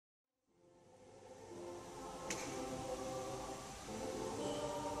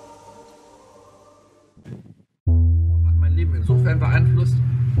insofern beeinflusst,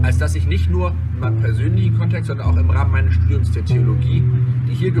 als dass ich nicht nur in meinem persönlichen Kontext, sondern auch im Rahmen meines Studiums der Theologie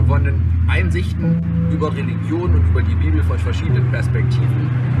die hier gewonnenen Einsichten über Religion und über die Bibel von verschiedenen Perspektiven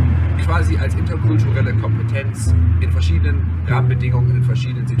quasi als interkulturelle Kompetenz in verschiedenen Rahmenbedingungen, in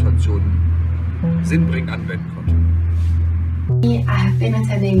verschiedenen Situationen sinnbringend anwenden konnte. I have been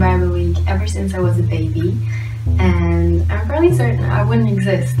attending Bible Week ever since I was a baby, and I'm fairly certain I wouldn't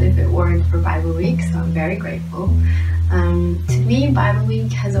exist if it weren't for Bible Week, so I'm very grateful. To me, Bible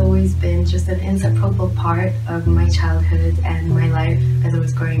Week has always been just an inseparable part of my childhood and my life as I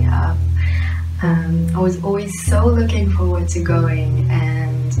was growing up. I was always so looking forward to going,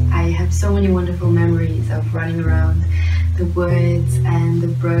 and I have so many wonderful memories of running around the woods and the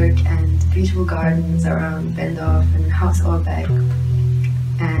brook and the beautiful gardens around Bendorf and Haus Ohrbeck.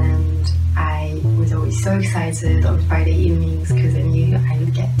 And I was always so excited on Friday evenings because I knew I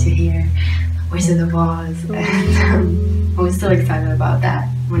would get to hear Wizard of Oz, and I was still excited about that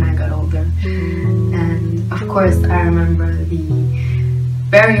when I got older. And of course I remember the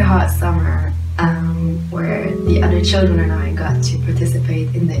very hot summer where the other children and I got to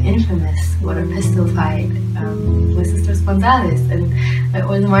participate in the infamous water pistol fight with Sisters Gonzalez, and it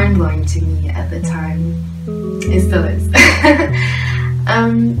was mind-blowing to me at the time. It still is.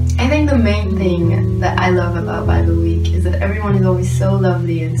 I think the main thing that I love about Bible Week is that everyone is always so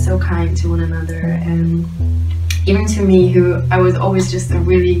lovely and so kind to one another, and even to me, who I was always just a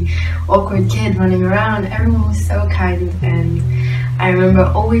really awkward kid running around, everyone was so kind. And I remember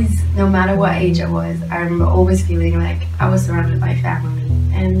always, no matter what age I was, I remember always feeling like I was surrounded by family,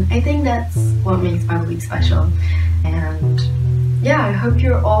 and I think that's what makes Bible Week special. And yeah, I hope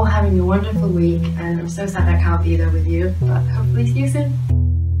you're all having a wonderful week, and I'm so sad I can't be there with you, but hopefully see you soon.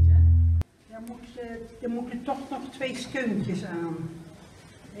 Er moeten toch nog 2 steuntjes aan, op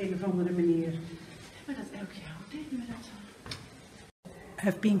een of andere manier. Maar dat elk jaar, hoe deden we dat dan?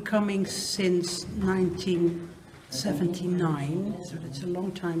 I've been coming since 1979, so that's a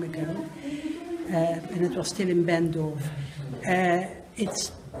long time ago, and it was still in Bendorf.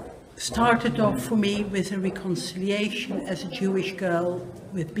 It's started off for me with a reconciliation as a Jewish girl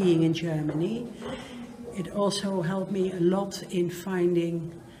with being in Germany. It also helped me a lot in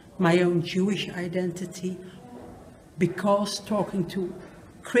finding my own Jewish identity, because talking to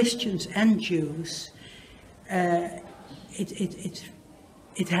Christians and Jews,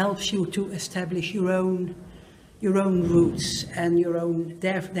 it helps you to establish your own roots and your own,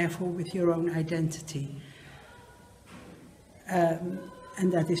 therefore with your own identity.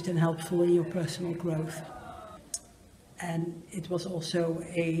 And that is then helpful in your personal growth. And it was also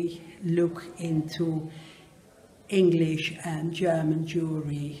a look into English and German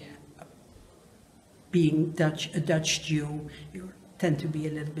Jewry. Being a Dutch Jew, you tend to be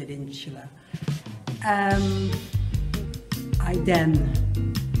a little bit insular. I then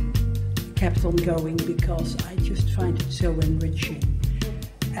kept on going because I just find it so enriching.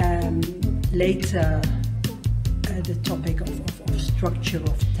 Later, the topic of structure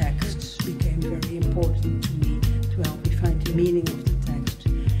of texts became very important to me, to help me find the meaning of the text.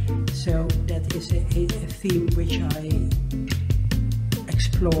 So that is a theme which I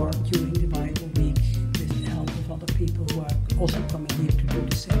explore during the Bible Week with the help of other people who are also coming here to do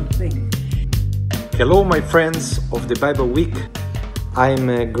the same thing. Hello my friends of the Bible Week.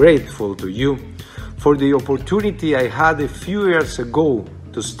 I'm grateful to you for the opportunity I had a few years ago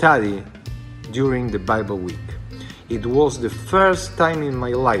to study during the Bible Week. It was the first time in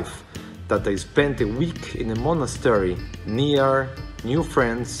my life that I spent a week in a monastery near new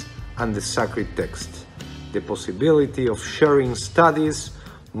friends and the sacred text. The possibility of sharing studies,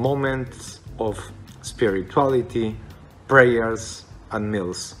 moments of spirituality, prayers and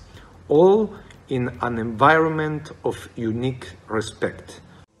meals, all in an environment of unique respect.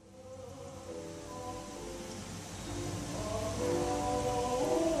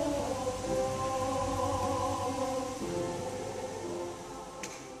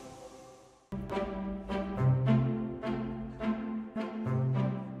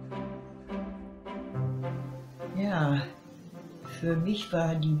 Ja, für mich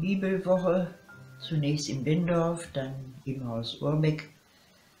war die Bibelwoche zunächst in Bendorf, dann im Haus Ohrbeck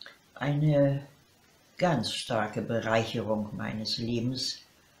eine ganz starke Bereicherung meines Lebens.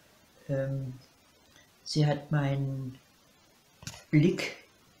 Sie hat meinen Blick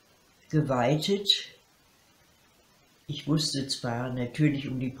geweitet. Ich wusste zwar natürlich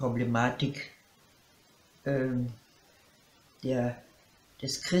um die Problematik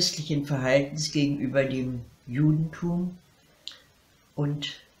des christlichen Verhaltens gegenüber dem Judentum,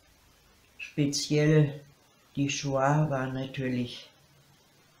 und speziell die Shoah war natürlich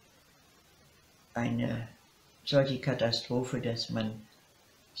eine solche Katastrophe, dass man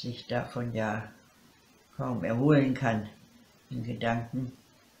sich davon ja kaum erholen kann in Gedanken.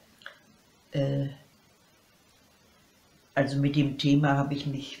 Also mit dem Thema habe ich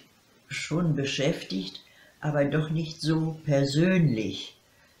mich schon beschäftigt, aber doch nicht so persönlich.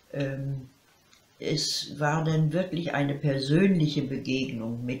 Es war dann wirklich eine persönliche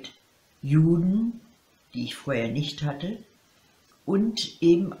Begegnung mit Juden, die ich vorher nicht hatte, und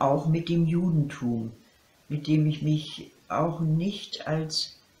eben auch mit dem Judentum, mit dem ich mich auch nicht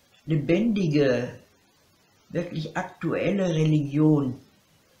als lebendige, wirklich aktuelle Religion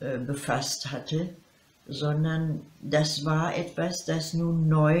befasst hatte, sondern das war etwas, das nun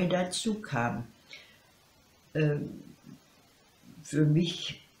neu dazu kam. Für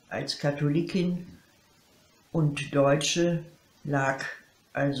mich als Katholikin und Deutsche lag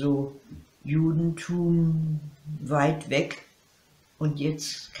also Judentum weit weg und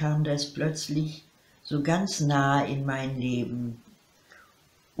jetzt kam das plötzlich so ganz nah in mein Leben.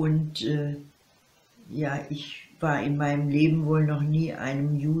 Und ja, ich war in meinem Leben wohl noch nie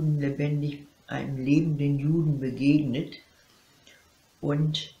einem lebenden Juden begegnet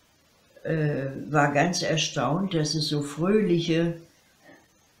und war ganz erstaunt, dass es so fröhliche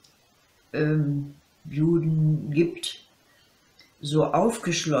Juden gibt, so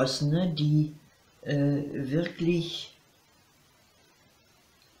aufgeschlossene, die wirklich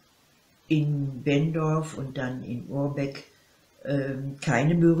in Bendorf und dann in Ohrbeck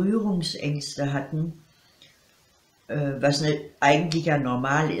keine Berührungsängste hatten, was eigentlich ja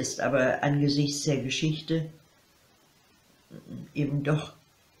normal ist, aber angesichts der Geschichte eben doch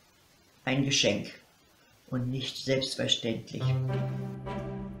ein Geschenk und nicht selbstverständlich.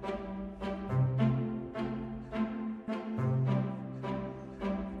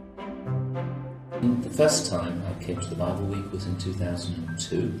 The first time I came to the Bible Week was in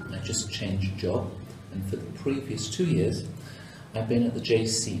 2002. I just changed job, and for the previous 2 years I've been at the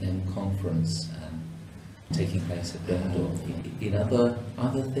JCM conference taking place at Bendorf. In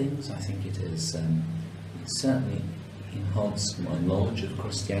other things, I think it has certainly enhanced my knowledge of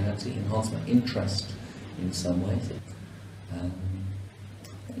Christianity, enhanced my interest in some ways.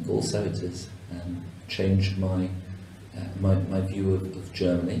 I think also it has changed my view of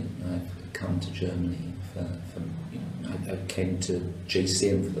Germany. I've come to Germany I came to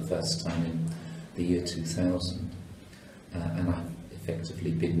JCM for the first time in the year 2000, and I've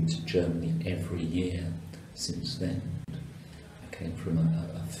effectively been to Germany every year since then. I came from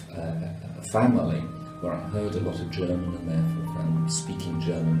a family where I heard a lot of German and therefore found speaking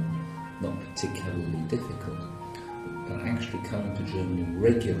German not particularly difficult. But actually coming to Germany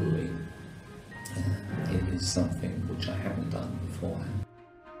regularly is something which I haven't done beforehand.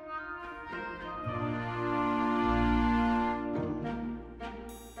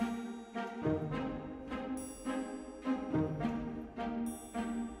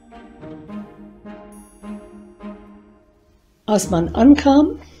 Als man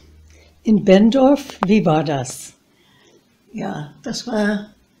ankam in Bendorf, wie war das? Ja, das war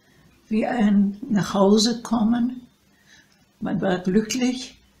wie ein Nachhausekommen. Man war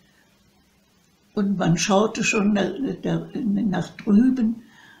glücklich und man schaute schon nach drüben,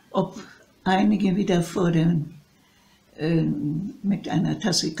 ob einige wieder mit einer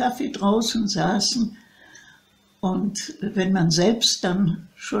Tasse Kaffee draußen saßen. Und wenn man selbst dann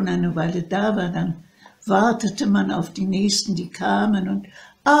schon eine Weile da war, dann wartete man auf die Nächsten, die kamen und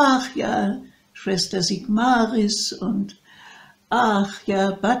ach ja, Schwester Sigmaris und ach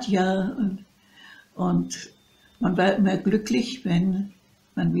ja, Badja und man war immer glücklich, wenn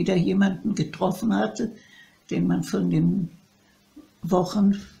man wieder jemanden getroffen hatte, den man von den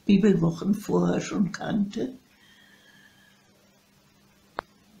Bibelwochen vorher schon kannte.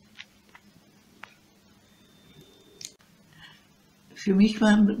 Für mich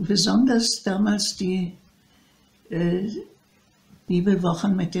waren besonders damals die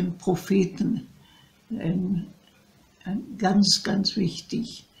Bibelwochen mit den Propheten ganz, ganz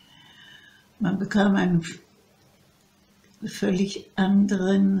wichtig. Man bekam einen völlig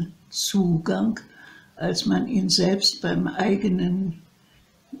anderen Zugang, als man ihn selbst beim eigenen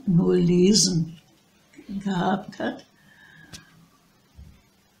nur Lesen gehabt hat.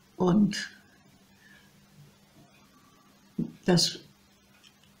 Und das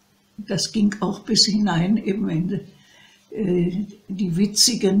ging auch bis hinein eben in die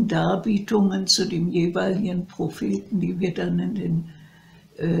witzigen Darbietungen zu dem jeweiligen Propheten, die wir dann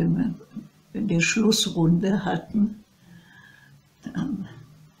in der Schlussrunde hatten.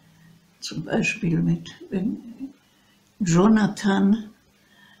 Zum Beispiel wenn Jonathan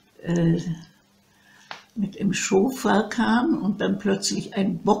mit dem Schofar kam und dann plötzlich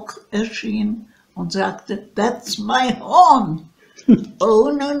ein Bock erschien und sagte, "That's my horn."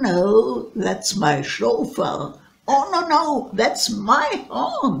 "Oh no, no, that's my shofar." "Oh no, no, that's my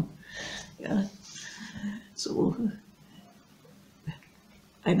horn." Ja, so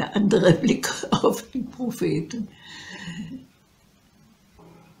ein anderer Blick auf die Propheten.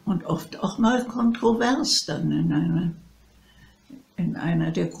 Und oft auch mal kontrovers dann in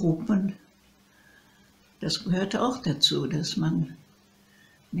einer der Gruppen. Das gehörte auch dazu, dass man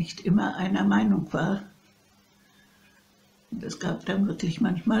nicht immer einer Meinung war. Und es gab dann wirklich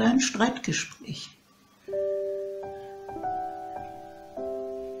manchmal ein Streitgespräch.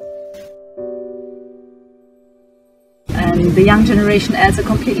 And the young generation adds a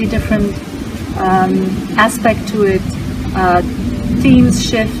completely different aspect to it. Themes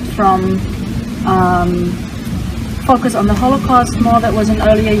shift from focus on the Holocaust more that was in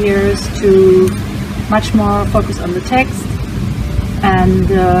earlier years to much more focus on the text. And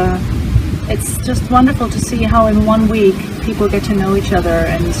it's just wonderful to see how in 1 week people get to know each other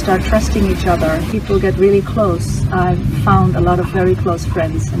and start trusting each other. People get really close. I've found a lot of very close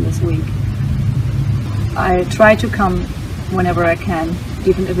friends in this week. I try to come whenever I can,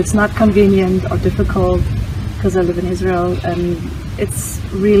 even if it's not convenient or difficult, because I live in Israel, and it's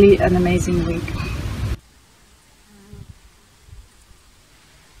really an amazing week.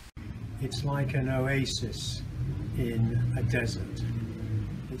 It's like an oasis in a desert.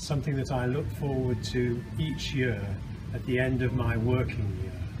 It's something that I look forward to each year at the end of my working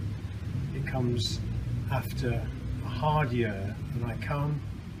year. It comes after a hard year, and I come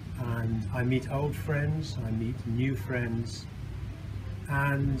and I meet old friends, I meet new friends,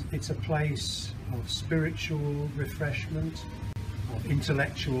 and it's a place of spiritual refreshment, of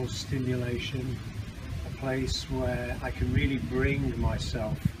intellectual stimulation, a place where I can really bring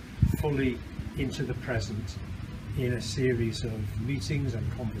myself fully into the present in a series of meetings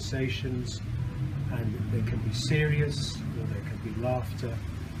and conversations, and they can be serious or there can be laughter,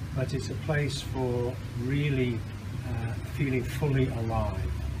 but it's a place for really feeling fully alive.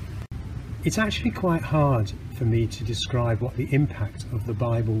 It's actually quite hard for me to describe what the impact of the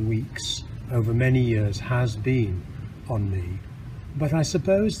Bible weeks over many years has been on me, but I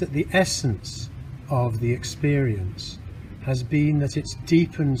suppose that the essence of the experience has been that it's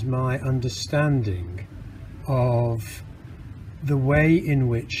deepened my understanding of the way in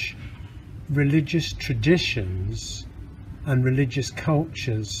which religious traditions and religious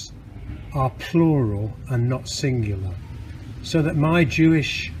cultures are plural and not singular, so that my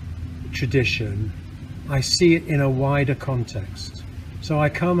Jewish tradition, I see it in a wider context. So I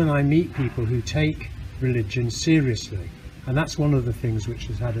come and I meet people who take religion seriously, and that's one of the things which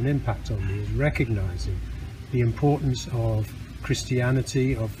has had an impact on me, is recognizing the importance of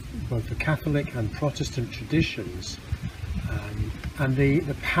Christianity, of both the Catholic and Protestant traditions, and the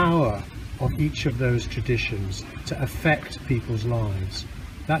power of each of those traditions to affect people's lives.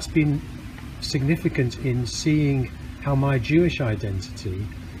 That's been significant in seeing how my Jewish identity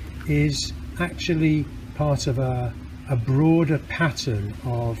is actually part of a broader pattern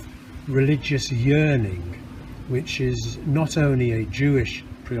of religious yearning, which is not only a Jewish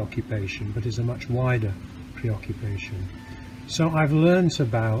preoccupation, but is a much wider preoccupation. So I've learnt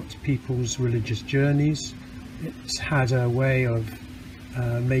about people's religious journeys. It's had a way of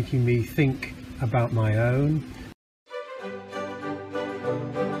making me think about my own.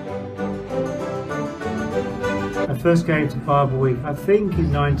 I first came to Bible Week, I think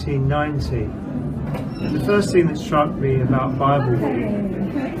in 1990. And the first thing that struck me about Bible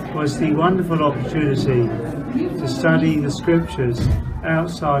Week was the wonderful opportunity to study the scriptures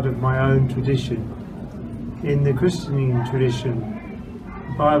outside of my own tradition. In the Christian tradition,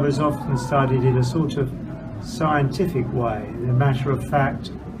 the Bible is often studied in a sort of scientific way, in a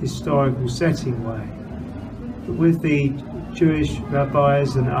matter-of-fact, historical setting way. But with the Jewish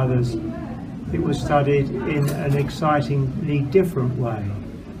rabbis and others, it was studied in an excitingly different way.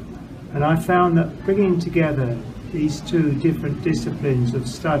 And I found that bringing together these two different disciplines of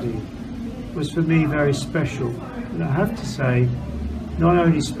study was for me very special. And I have to say, not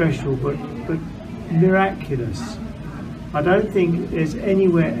only special, but miraculous. I don't think there's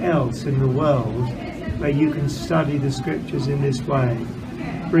anywhere else in the world where you can study the scriptures in this way,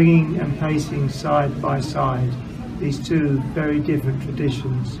 bringing and placing side by side these two very different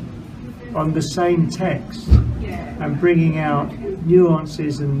traditions on the same text, and bringing out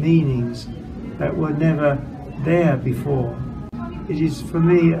nuances and meanings that were never there before. It is for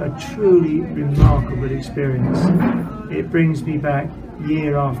me a truly remarkable experience. It brings me back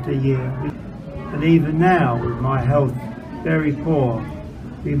year after year. And even now, with my health very poor,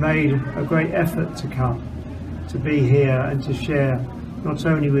 we made a great effort to come, to be here and to share not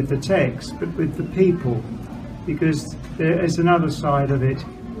only with the text but with the people, because there is another side of it,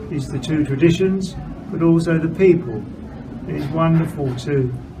 is the two traditions but also the people. It's wonderful to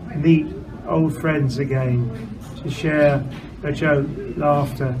meet old friends again, to share a joke,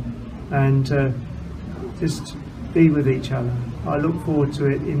 laughter, and just be with each other. I look forward to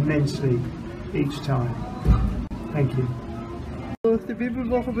it immensely each time. Thank you. Die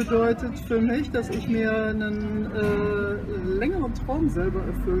Bibelwoche bedeutet für mich, dass ich mir einen längeren Traum selber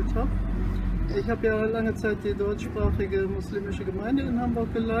erfüllt habe. Ich habe ja lange Zeit die deutschsprachige muslimische Gemeinde in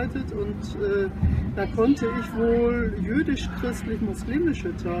Hamburg geleitet und da konnte ich wohl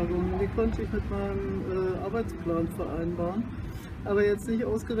jüdisch-christlich-muslimische Tagungen, die konnte ich mit meinem Arbeitsplan vereinbaren, aber jetzt nicht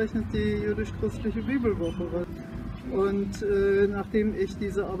ausgerechnet die jüdisch-christliche Bibelwoche. Und nachdem ich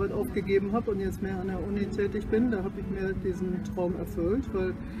diese Arbeit aufgegeben habe und jetzt mehr an der Uni tätig bin, da habe ich mir diesen Traum erfüllt,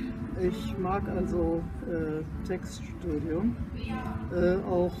 weil ich mag also Textstudium,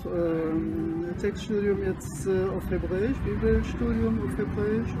 auch Textstudium jetzt auf Hebräisch, Bibelstudium auf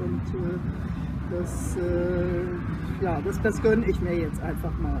Hebräisch und das gönne ich mir jetzt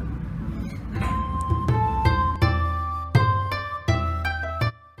einfach mal.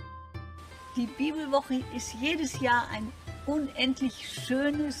 Die Bibelwoche ist jedes Jahr ein unendlich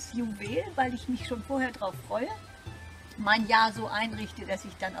schönes Juwel, weil ich mich schon vorher darauf freue, mein Jahr so einrichte, dass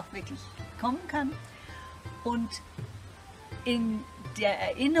ich dann auch wirklich kommen kann. Und in der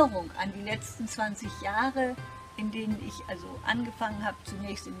Erinnerung an die letzten 20 Jahre, in denen ich also angefangen habe,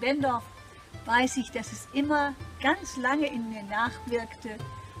 zunächst in Bendorf, weiß ich, dass es immer ganz lange in mir nachwirkte,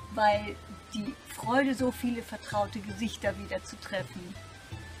 weil die Freude, so viele vertraute Gesichter wieder zu treffen,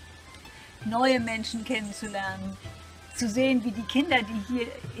 neue Menschen kennenzulernen, zu sehen, wie die Kinder, die hier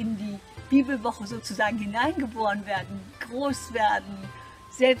in die Bibelwoche sozusagen hineingeboren werden, groß werden,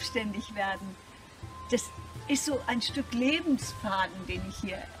 selbstständig werden. Das ist so ein Stück Lebensfaden, den ich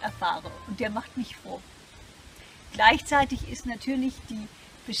hier erfahre und der macht mich froh. Gleichzeitig ist natürlich die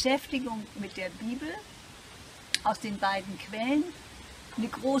Beschäftigung mit der Bibel aus den beiden Quellen eine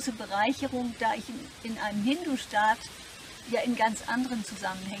große Bereicherung, da ich in einem Hindu-Staat ja in ganz anderen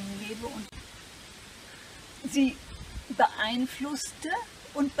Zusammenhängen lebe und sie beeinflusste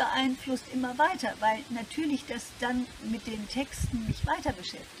und beeinflusst immer weiter, weil natürlich das dann mit den Texten mich weiter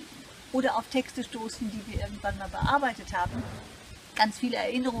beschäftigen oder auf Texte stoßen, die wir irgendwann mal bearbeitet haben, ganz viele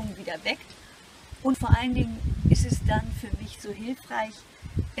Erinnerungen wieder weckt und vor allen Dingen ist es dann für mich so hilfreich,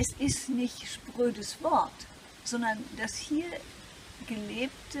 es ist nicht sprödes Wort, sondern das hier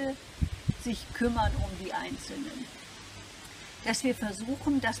Gelebte sich kümmern um die Einzelnen. Dass wir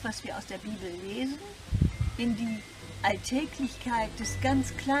versuchen, das, was wir aus der Bibel lesen, in die Alltäglichkeit des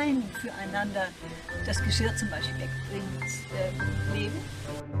ganz Kleinen füreinander, das Geschirr zum Beispiel wegbringt, leben.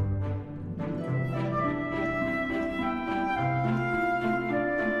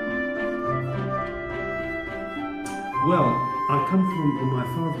 Well, I come from, on my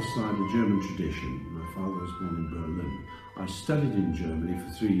father's side, a German tradition. My father was born in Berlin. I studied in Germany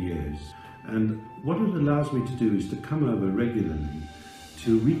for 3 years. And what it allows me to do is to come over regularly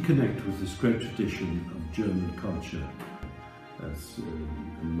to reconnect with this great tradition of German culture.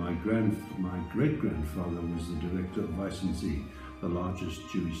 My great-grandfather was the director of Weißensee, the largest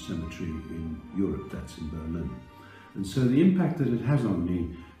Jewish cemetery in Europe, that's in Berlin. And so the impact that it has on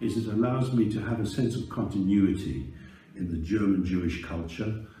me is it allows me to have a sense of continuity in the German Jewish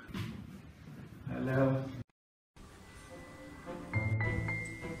culture. Hello.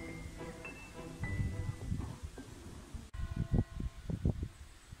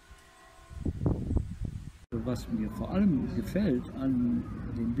 Was mir vor allem gefällt an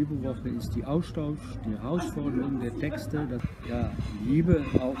den Bibelwoche ist die Austausch, die Herausforderung der Texte, das, ja, Liebe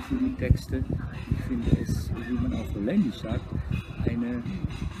auch für die Texte. Ich finde es, wie man auf Holländisch sagt, eine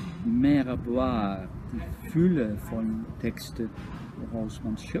Meraboir, die Fülle von Texten, woraus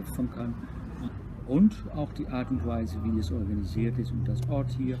man schöpfen kann. Und auch die Art und Weise, wie es organisiert ist. Und das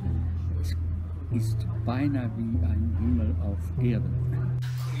Ort hier ist beinahe wie ein Himmel auf Erden.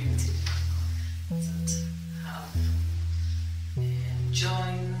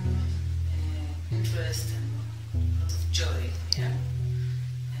 Join interest and a lot of joy, yeah.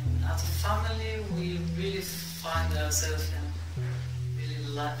 And as a family, we really find ourselves and really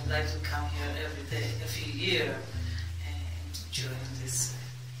like to come here every day, every year, and join this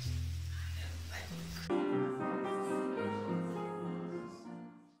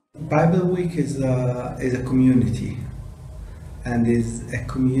Bible Week is a community, and is a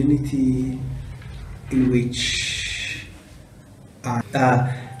community in which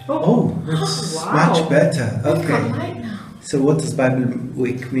that's wow. much better. Okay. Right now. So what does Bible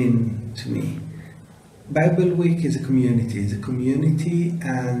Week mean to me? Bible Week is a community. It's a community,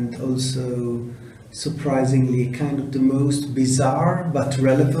 and also surprisingly kind of the most bizarre but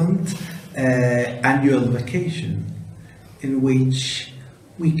relevant annual vacation in which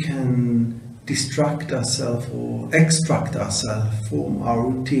we can distract ourselves or extract ourselves from our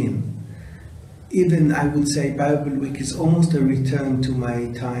routine. Even I would say Bible Week is almost a return to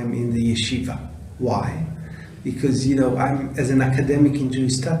my time in the yeshiva. Why? Because, you know, as an academic in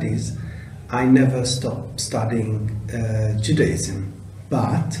Jewish studies, I never stopped studying Judaism,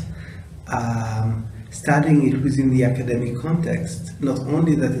 but studying it within the academic context, not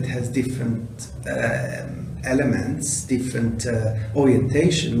only that it has different elements, different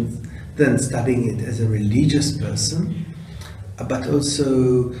orientations than studying it as a religious person, but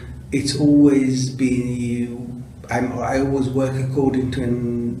also it's always been, I always work according to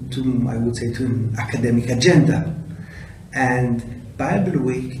an academic agenda. And Bible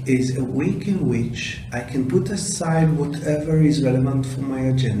Week is a week in which I can put aside whatever is relevant for my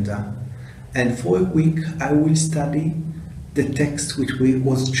agenda, and for a week I will study the text which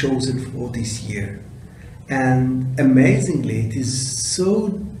was chosen for this year. And amazingly, it is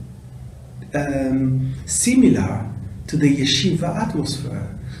so similar to the yeshiva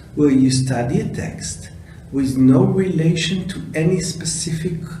atmosphere, where you study a text with no relation to any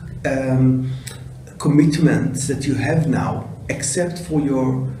specific commitments that you have now, except for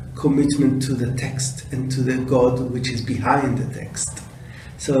your commitment to the text and to the God which is behind the text.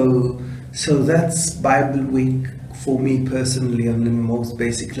 So that's Bible Week for me personally on the most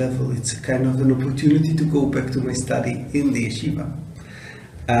basic level. It's a kind of an opportunity to go back to my study in the yeshiva.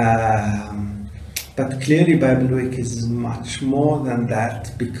 But clearly Bible Week is much more than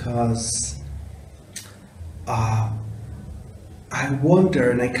that, because I wonder,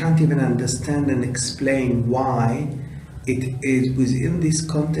 and I can't even understand and explain why it is within this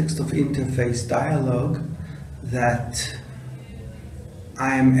context of interfaith dialogue that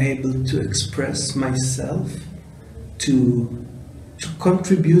I am able to express myself, to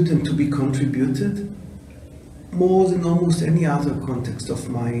contribute and to be contributed more than almost any other context of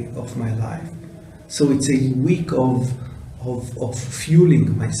my life. So it's a week of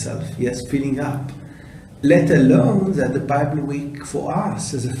fueling myself, yes, filling up. Let alone that the Bible Week for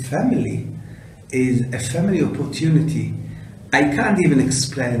us as a family is a family opportunity. I can't even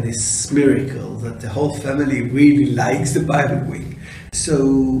explain this miracle that the whole family really likes the Bible Week. So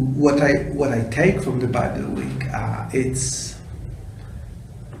what I take from the Bible Week, it's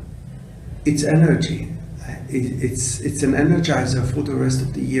energy. It's an energizer for the rest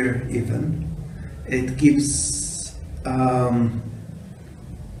of the year even. It gives a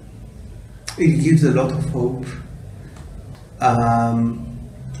lot of hope,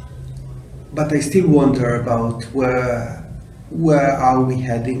 but I still wonder about where are we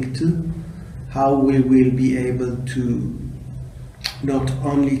heading to, how we will be able to not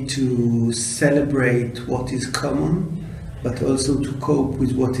only to celebrate what is common, but also to cope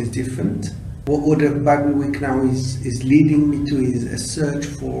with what is different. What the Bible Week now is leading me to is a search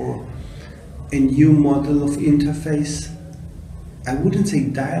for a new model of interface. I wouldn't say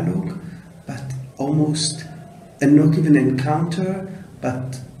dialogue, but almost, and not even encounter,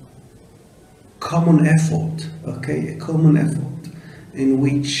 but common effort, okay? A common effort in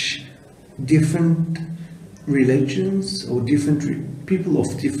which different religions or different people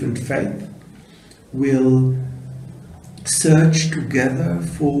of different faith will search together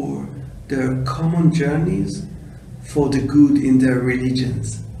for their common journeys for the good in their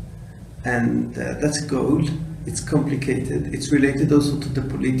religions. And that's a goal. It's complicated. It's related also to the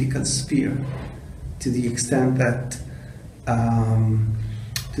political sphere, to the extent that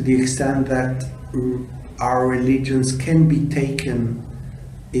our religions can be taken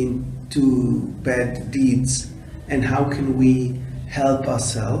into bad deeds, and how can we help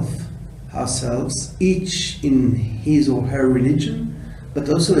ourselves, each in his or her religion, but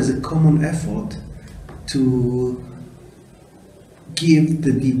also as a common effort to give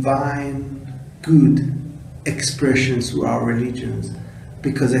the divine good expressions to our religions.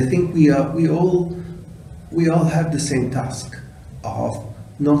 Because I think we all have the same task of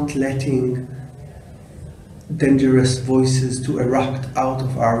not letting dangerous voices to erupt out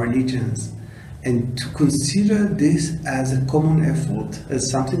of our religions, and to consider this as a common effort, as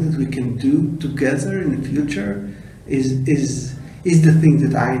something that we can do together in the future, is the thing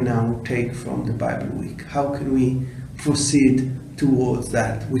that I now take from the Bible Week. How can we proceed towards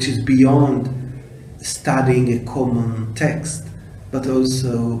that, which is beyond studying a common text, but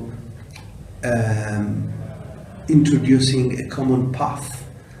also introducing a common path.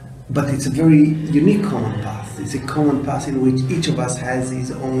 But it's a very unique common path. It's a common path in which each of us has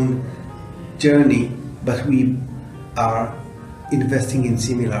his own journey but we are investing in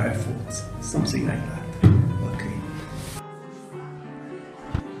similar efforts, something like that. Okay.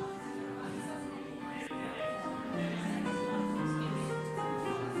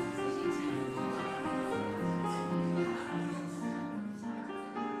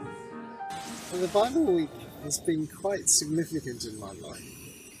 The Bible Week has been quite significant in my life.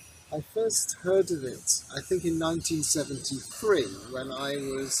 I first heard of it, I think, in 1973, when I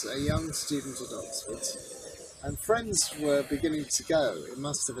was a young student at Oxford, and friends were beginning to go. It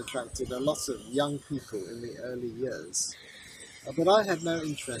must have attracted a lot of young people in the early years, but I had no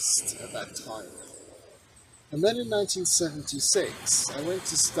interest at that time. And then in 1976, I went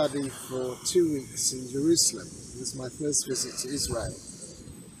to study for 2 weeks in Jerusalem. It was my first visit to Israel.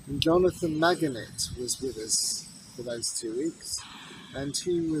 And Jonathan Maganet was with us for those 2 weeks, and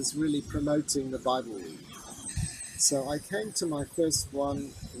he was really promoting the Bible Week. So I came to my first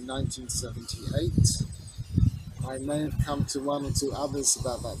one in 1978. I may have come to 1 or 2 others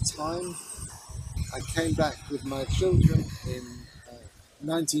about that time. I came back with my children in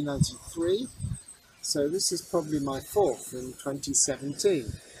 1993. So this is probably my 4th in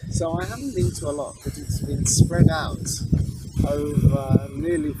 2017. So I haven't been to a lot, but it's been spread out over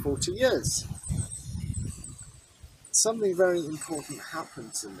nearly 40 years. Something very important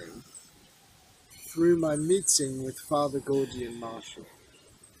happened to me through my meeting with Father Gordian Marshall.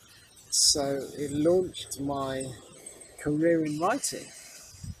 So it launched my career in writing.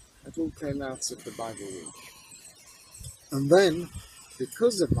 It all came out of the Bible Week. And then,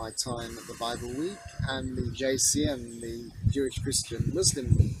 because of my time at the Bible Week and the JCM, the Jewish-Christian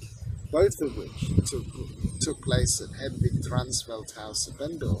Muslim Week, both of which took place at Hedwig Dransfeld Haus at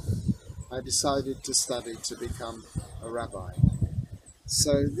Bendorf, I decided to study to become a rabbi.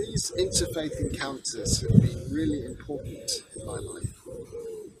 So these interfaith encounters have been really important in my life.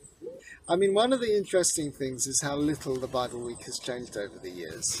 I mean, one of the interesting things is how little the Bible Week has changed over the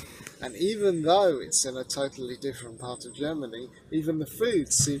years. And even though it's in a totally different part of Germany, even the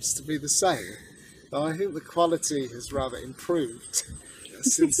food seems to be the same. Though I think the quality has rather improved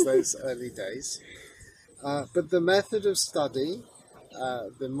since those early days. But the method of study,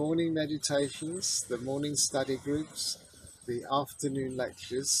 the morning meditations, the morning study groups, the afternoon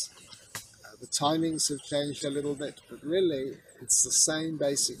lectures, the timings have changed a little bit, but really it's the same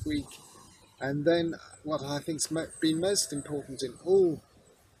basic week. And then what I think's been most important in all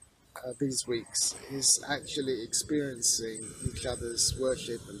these weeks is actually experiencing each other's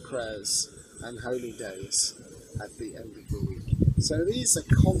worship and prayers and holy days at the end of the week. So these are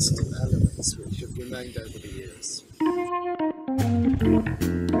constant elements which have remained over the years.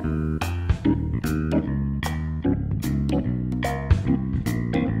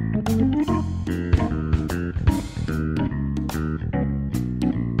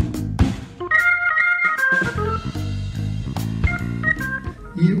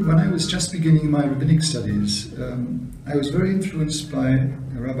 When I was just beginning my rabbinic studies, I was very influenced by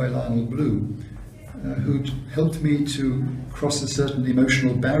Rabbi Lionel Blue, who'd helped me to cross a certain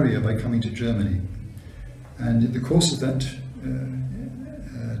emotional barrier by coming to Germany. And in the course of that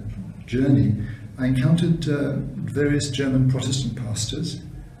journey, I encountered various German Protestant pastors,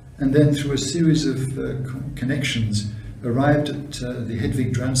 and then through a series of connections arrived at the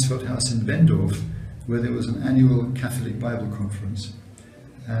Hedwig Dransfeld Haus in Bendorf, where there was an annual Catholic Bible conference.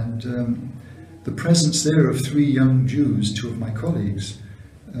 And the presence there of 3 young Jews, 2 of my colleagues,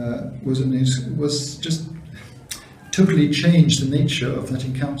 was just totally changed the nature of that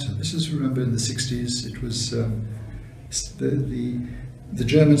encounter. This is, remember, in the 60s. It was the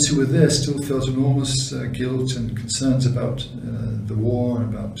Germans who were there still felt enormous guilt and concerns about the war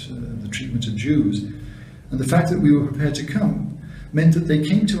and about the treatment of Jews. And the fact that we were prepared to come meant that they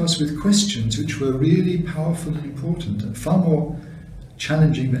came to us with questions which were really powerful and important, and far more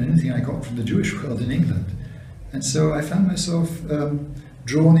challenging than anything I got from the Jewish world in England. And so I found myself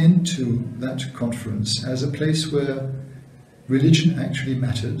drawn into that conference as a place where religion actually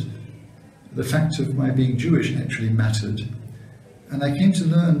mattered. The fact of my being Jewish actually mattered. And I came to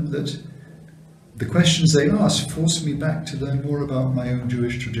learn that the questions they asked forced me back to learn more about my own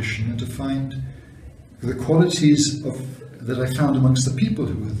Jewish tradition and to find the qualities that I found amongst the people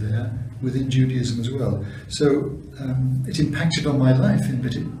who were there within Judaism as well. So it impacted on my life in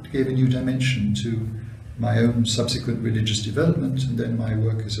that it gave a new dimension to my own subsequent religious development and then my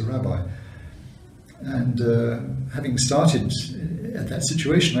work as a rabbi. And having started at that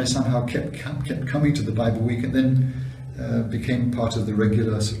situation, I somehow kept coming to the Bible Week and then became part of the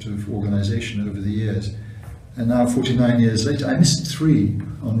regular sort of organization over the years. And now, 49 years later, I missed 3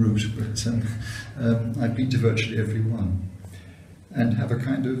 en route, but I've been to virtually every one. and have a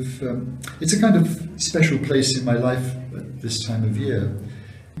kind of, it's a kind of special place in my life at this time of year.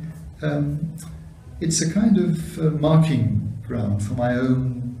 It's a kind of marking ground for my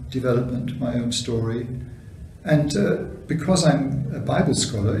own development, my own story. And because I'm a Bible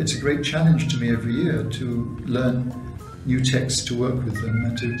scholar, it's a great challenge to me every year to learn new texts, to work with them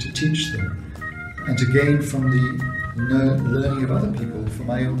and to teach them, and to gain from the learning of other people for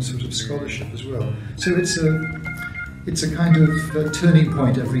my own sort of scholarship as well. So it's a kind of turning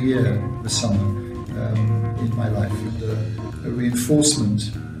point every year, the summer, in my life, and a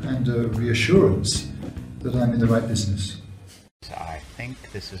reinforcement and a reassurance that I'm in the right business. I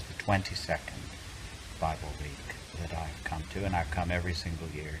think this is the 22nd Bible week that I've come to, and I've come every single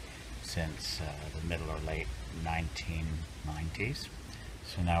year since the middle or late 1990s.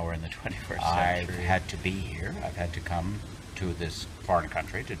 So now we're in the 21st century. I've had to be here. I've had to come to this foreign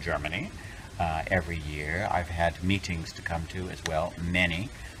country, to Germany, every year. I've had meetings to come to as well, many,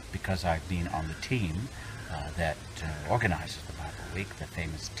 because I've been on the team that organizes the Bible Week, the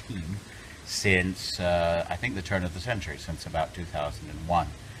famous team, since I think the turn of the century, since about 2001.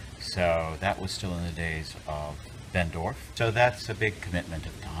 So that was still in the days of Bendorf. So that's a big commitment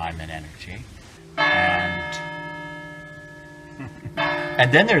of time and energy.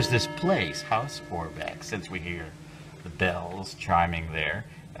 And then there's this place, Haus Ohrbeck. Since we hear the bells chiming there,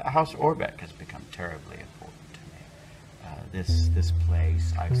 Haus Ohrbeck has become terribly important to me. This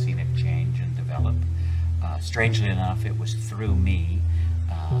place, I've seen it change and develop. Strangely enough, it was through me,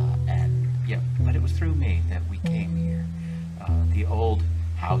 but it was through me that we came here. The old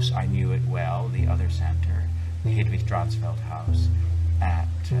house, I knew it well. The other center, the Hedwig Dransfeld Haus at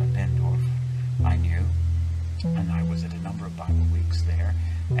Bendorf, I knew. And I was at a number of Bible weeks there.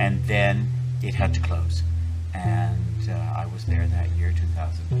 And then it had to close. And I was there that year,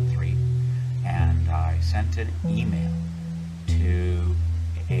 2003. And I sent an email to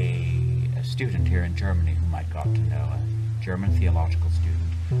a student here in Germany whom I'd got to know, a German theological student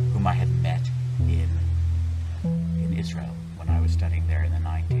whom I had met in Israel when I was studying there in the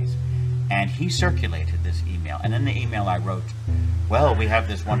 90s. And he circulated this email. And in the email I wrote, well, we have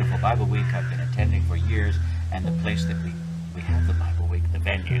this wonderful Bible week I've been attending for years, and the place that we have the Bible week, the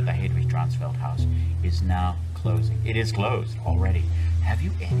venue, the Hedwig Dransfeld Haus, is now closing. It is closed already. Have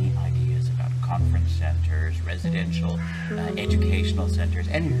you any ideas about conference centers, residential, educational centers,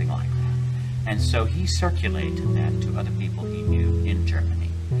 anything like that? And so he circulated that to other people he knew in Germany.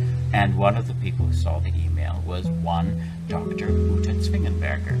 And one of the people who saw the email was one Dr. Uta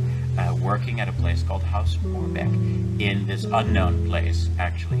Zwingenberger, working at a place called Haus Ohrbeck in this unknown place,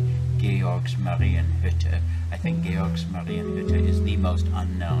 actually, Georgsmarienhütte. I think Georgsmarienhütte is the most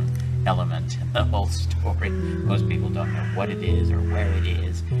unknown element in the whole story. Most people don't know what it is or where it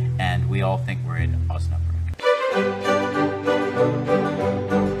is, and we all think we're in Osnabrück.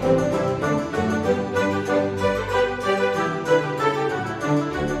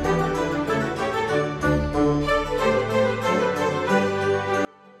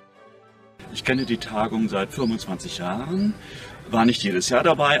 Ich kenne die Tagung seit 25 Jahren, war nicht jedes Jahr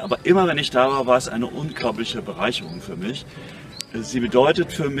dabei, aber immer wenn ich da war, war es eine unglaubliche Bereicherung für mich. Sie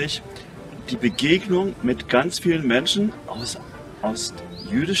bedeutet für mich die Begegnung mit ganz vielen Menschen aus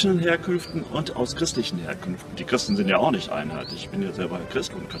jüdischen Herkünften und aus christlichen Herkünften. Die Christen sind ja auch nicht einheitlich, ich bin ja selber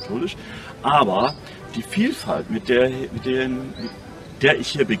Christ und katholisch, aber die Vielfalt, mit der ich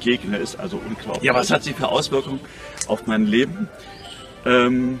hier begegne, ist also unglaublich. Ja, was hat sie für Auswirkungen auf mein Leben?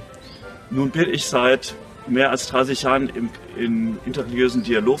 Nun bin ich seit mehr als 30 Jahren im interreligiösen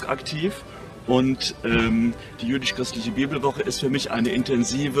Dialog aktiv, und die Jüdisch-christliche Bibelwoche ist für mich eine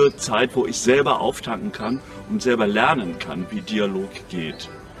intensive Zeit, wo ich selber auftanken kann und selber lernen kann, wie Dialog geht.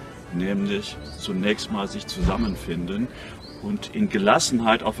 Nämlich zunächst mal sich zusammenfinden und in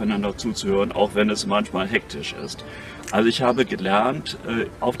Gelassenheit aufeinander zuzuhören, auch wenn es manchmal hektisch ist. Also ich habe gelernt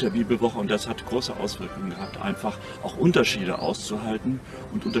auf der Bibelwoche, und das hat große Auswirkungen gehabt, einfach auch Unterschiede auszuhalten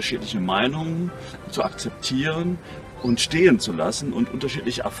und unterschiedliche Meinungen zu akzeptieren und stehen zu lassen und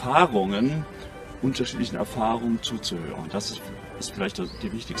unterschiedlichen Erfahrungen zuzuhören. Das ist vielleicht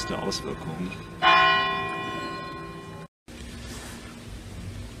die wichtigste Auswirkung.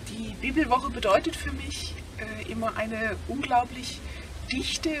 Die Bibelwoche bedeutet für mich immer eine unglaublich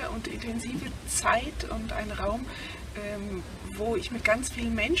dichte und intensive Zeit und ein Raum, wo ich mit ganz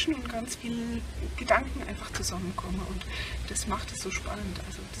vielen Menschen und ganz vielen Gedanken einfach zusammenkomme, und das macht es so spannend.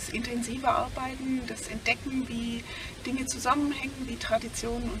 Also das intensive Arbeiten, das Entdecken, wie Dinge zusammenhängen, wie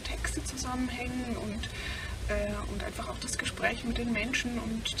Traditionen und Texte zusammenhängen, und einfach auch das Gespräch mit den Menschen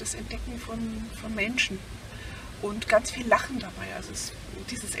und das Entdecken von Menschen und ganz viel Lachen dabei. Also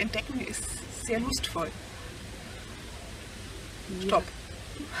dieses Entdecken ist sehr lustvoll. Stopp.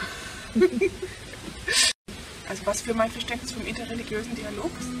 Also was für mein Verständnis vom interreligiösen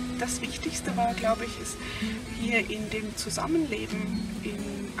Dialog das Wichtigste war, glaube ich, ist hier in dem Zusammenleben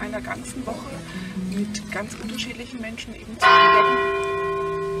in einer ganzen Woche mit ganz unterschiedlichen Menschen eben zu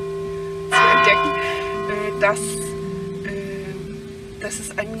entdecken, dass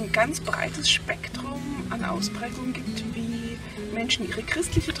es ein ganz breites Spektrum an Ausprägungen gibt, wie Menschen ihre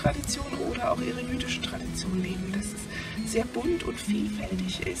christliche Tradition oder auch ihre jüdische Tradition leben. Dass es sehr bunt und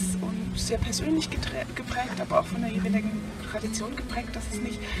vielfältig ist und sehr persönlich geprägt, aber auch von der jeweiligen Tradition geprägt, dass es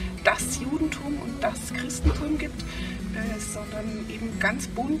nicht das Judentum und das Christentum gibt, sondern eben ganz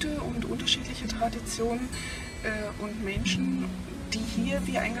bunte und unterschiedliche Traditionen und Menschen, die hier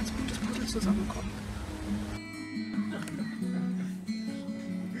wie ein ganz buntes Puzzle zusammenkommen.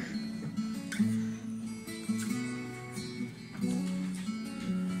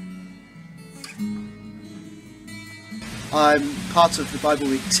 I'm part of the Bible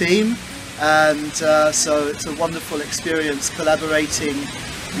Week team, and so it's a wonderful experience collaborating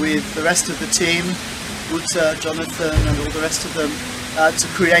with the rest of the team, Uta, Jonathan and all the rest of them, to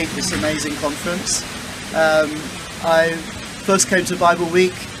create this amazing conference. I first came to Bible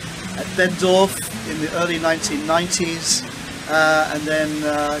Week at Bendorf in the early 1990s, and then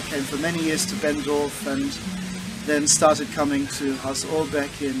came for many years to Bendorf, and then started coming to Haus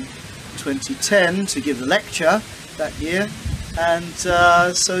Ohrbeck in 2010 to give a lecture that year, and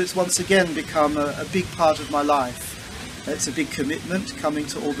so it's once again become a big part of my life. It's a big commitment coming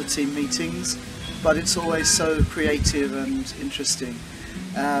to all the team meetings, but it's always so creative and interesting.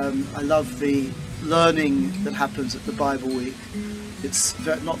 I love the learning that happens at the Bible Week. It's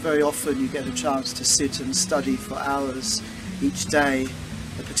not very often you get a chance to sit and study for hours each day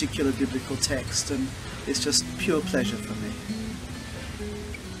a particular biblical text, and it's just pure pleasure for me.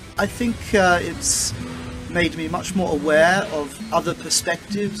 I think it's made me much more aware of other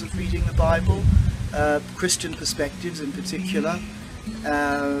perspectives of reading the Bible, Christian perspectives in particular,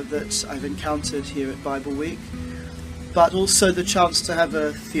 that I've encountered here at Bible Week, but also the chance to have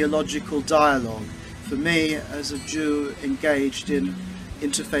a theological dialogue. For me, as a Jew engaged in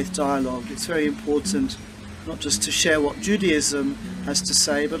interfaith dialogue, it's very important not just to share what Judaism has to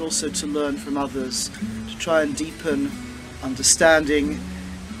say, but also to learn from others, to try and deepen understanding.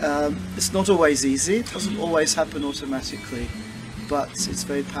 It's not always easy, it doesn't always happen automatically, but it's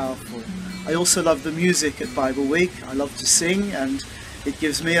very powerful. I also love the music at Bible Week. I love to sing, and it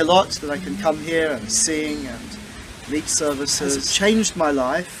gives me a lot that I can come here and sing and lead services. It's changed my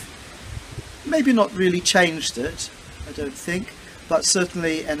life. Maybe not really changed it, I don't think, but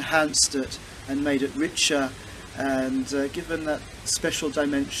certainly enhanced it and made it richer and given that special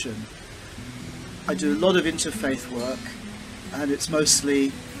dimension. I do a lot of interfaith work, and it's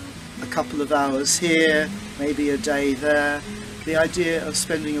mostly a couple of hours here, maybe a day there. The idea of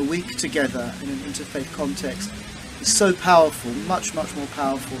spending a week together in an interfaith context is so powerful, much, much more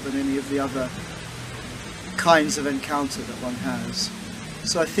powerful than any of the other kinds of encounter that one has.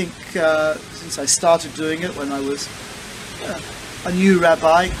 So I think since I started doing it when I was a new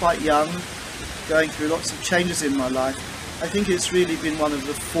rabbi, quite young, going through lots of changes in my life, I think it's really been one of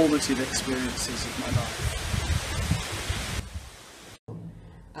the formative experiences of my life.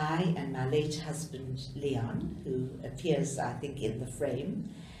 I and my late husband Leon, who appears I think in the frame,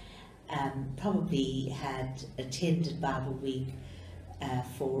 probably had attended Bible Week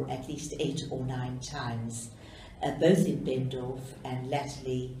for at least 8 or 9 times, both in Bendorf and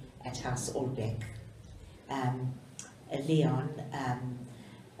latterly at Haus Ohrbeck. Leon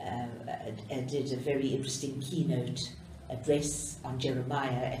did a very interesting keynote address on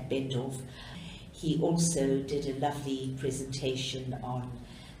Jeremiah at Bendorf. He also did a lovely presentation on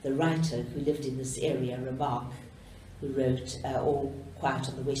the writer who lived in this area, Remarque, who wrote All Quiet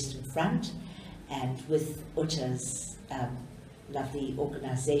on the Western Front, and with Utta's lovely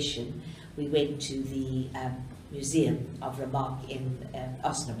organisation, we went to the Museum of Remarque in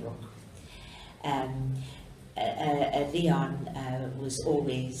Osnabrück. Leon was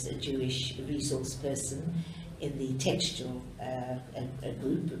always a Jewish resource person in the textual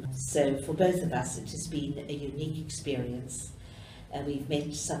group, so for both of us it has been a unique experience. We've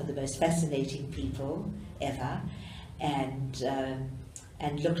met some of the most fascinating people ever, and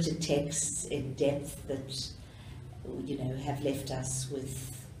looked at texts in depth that, you know, have left us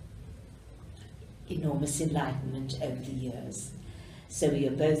with enormous enlightenment over the years. So we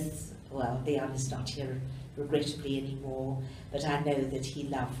are both, well, Leon is not here regrettably anymore, but I know that he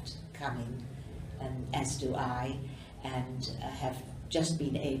loved coming, and as do I, and have just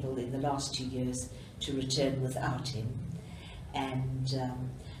been able in the last 2 years to return without him. And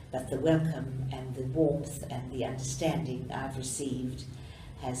but the welcome and the warmth and the understanding I've received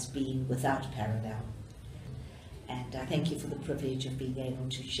has been without parallel. And I thank you for the privilege of being able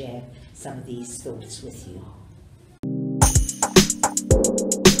to share some of these thoughts with you.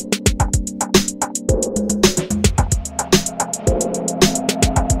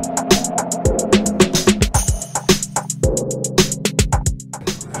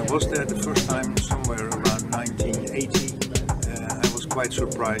 I was there the first time somewhere around 1980. I was quite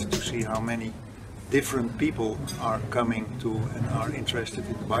surprised to see how many different people are coming to and are interested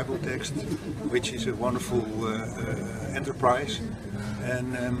in the Bible text, which is a wonderful enterprise.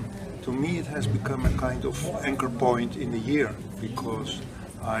 And to me it has become a kind of anchor point in the year, because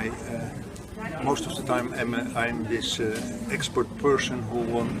I most of the time I'm this expert person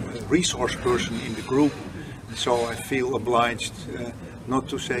resource person in the group, so I feel obliged not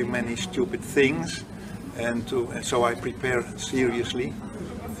to say many stupid things, and so I prepare seriously.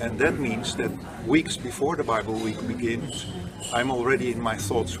 And that means that weeks before the Bible Week begins, I'm already in my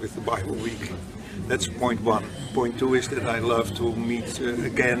thoughts with the Bible Week. That's point one. Point two is that I love to meet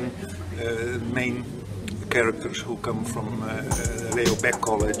again main characters who come from Leo Beck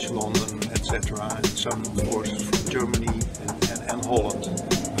College, London, etc. And some, of course, from Germany and Holland.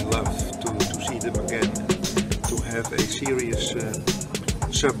 I love to see them again, to have a serious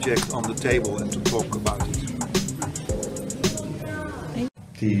subject on the table and to talk about it.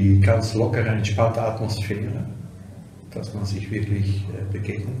 Die ganz lockere, entspannte Atmosphäre, dass man sich wirklich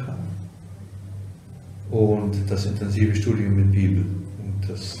begegnen kann. Und das intensive Studium mit Bibel. Und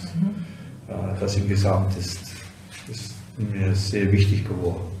das im Gesamt ist mir sehr wichtig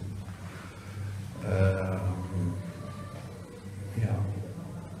geworden.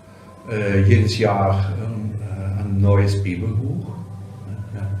 Jedes Jahr ein neues Bibelbuch.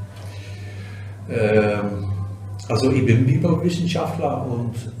 Also ich bin Bibelwissenschaftler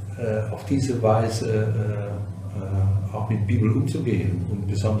und auf diese Weise auch mit Bibel umzugehen und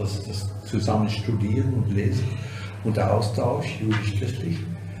besonders das zusammen studieren und lesen und der Austausch jüdisch-christlich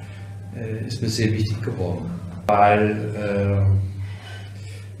ist mir sehr wichtig geworden, weil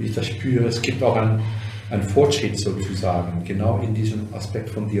wie ich das spüre, es gibt auch einen Fortschritt sozusagen, genau in diesem Aspekt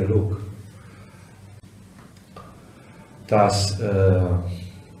von Dialog, dass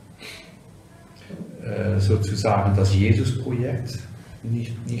sozusagen das Jesus-Projekt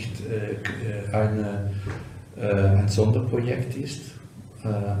nicht ein Sonderprojekt ist,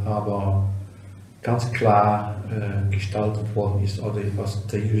 aber ganz klar gestaltet worden ist aus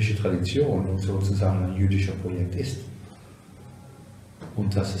der jüdischen Tradition und sozusagen ein jüdischer Projekt ist.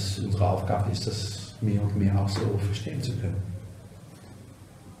 Und dass es unsere Aufgabe ist, das mehr und mehr auch so verstehen zu können.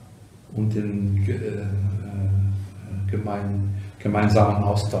 Und den gemeinsamen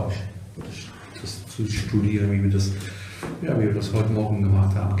Austausch, das zu studieren, wie wir das heute Morgen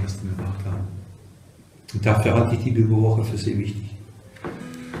gemacht haben, gestern gemacht haben. Und dafür halte ich die Bibelwoche für sehr wichtig.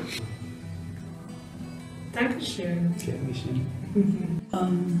 Dankeschön. Sehr wichtig.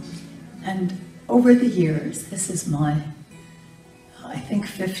 And over the years, this is my, I think,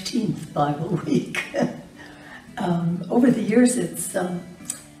 15th Bible week. Over the years, it's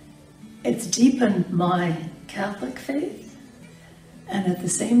deepened my Catholic faith, and at the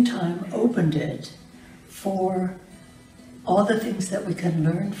same time opened it for all the things that we can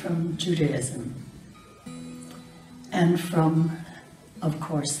learn from Judaism and from, of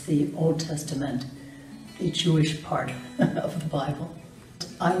course, the Old Testament, the Jewish part of the Bible.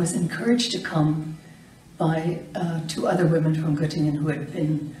 I was encouraged to come by two other women from Göttingen who had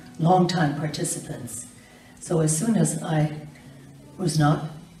been long-time participants. So as soon as I was not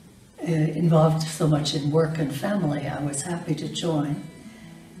involved so much in work and family, I was happy to join.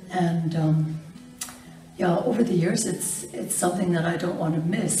 And yeah, over the years, it's something that I don't want to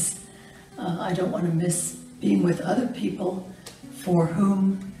miss. I don't want to miss being with other people for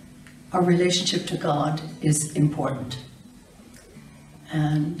whom our relationship to God is important.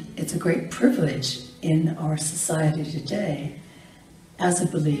 And it's a great privilege in our society today, as a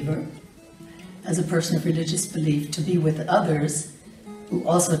believer, as a person of religious belief, to be with others who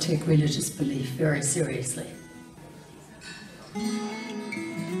also take religious belief very seriously.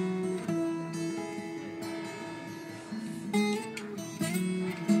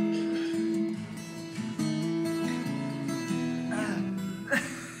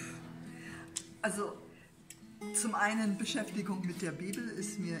 Also zum einen Beschäftigung mit der Bibel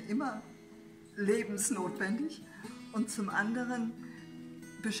ist mir immer lebensnotwendig und zum anderen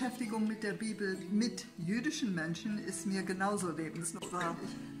Beschäftigung mit der Bibel mit jüdischen Menschen ist mir genauso lebensnotwendig.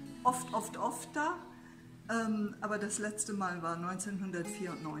 Oft da, aber das letzte Mal war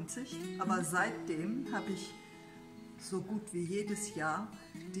 1994, aber seitdem habe ich so gut wie jedes Jahr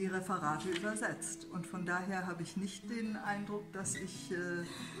die Referate übersetzt. Und von daher habe ich nicht den Eindruck, dass ich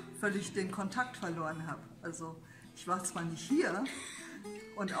völlig den Kontakt verloren habe. Also ich war zwar nicht hier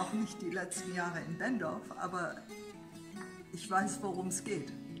und auch nicht die letzten Jahre in Bendorf, aber ich weiß, worum es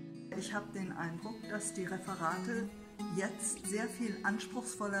geht. Ich habe den Eindruck, dass die Referate jetzt sehr viel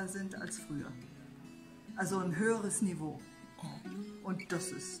anspruchsvoller sind als früher. Also ein höheres Niveau. Und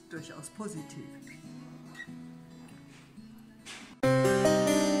das ist durchaus positiv.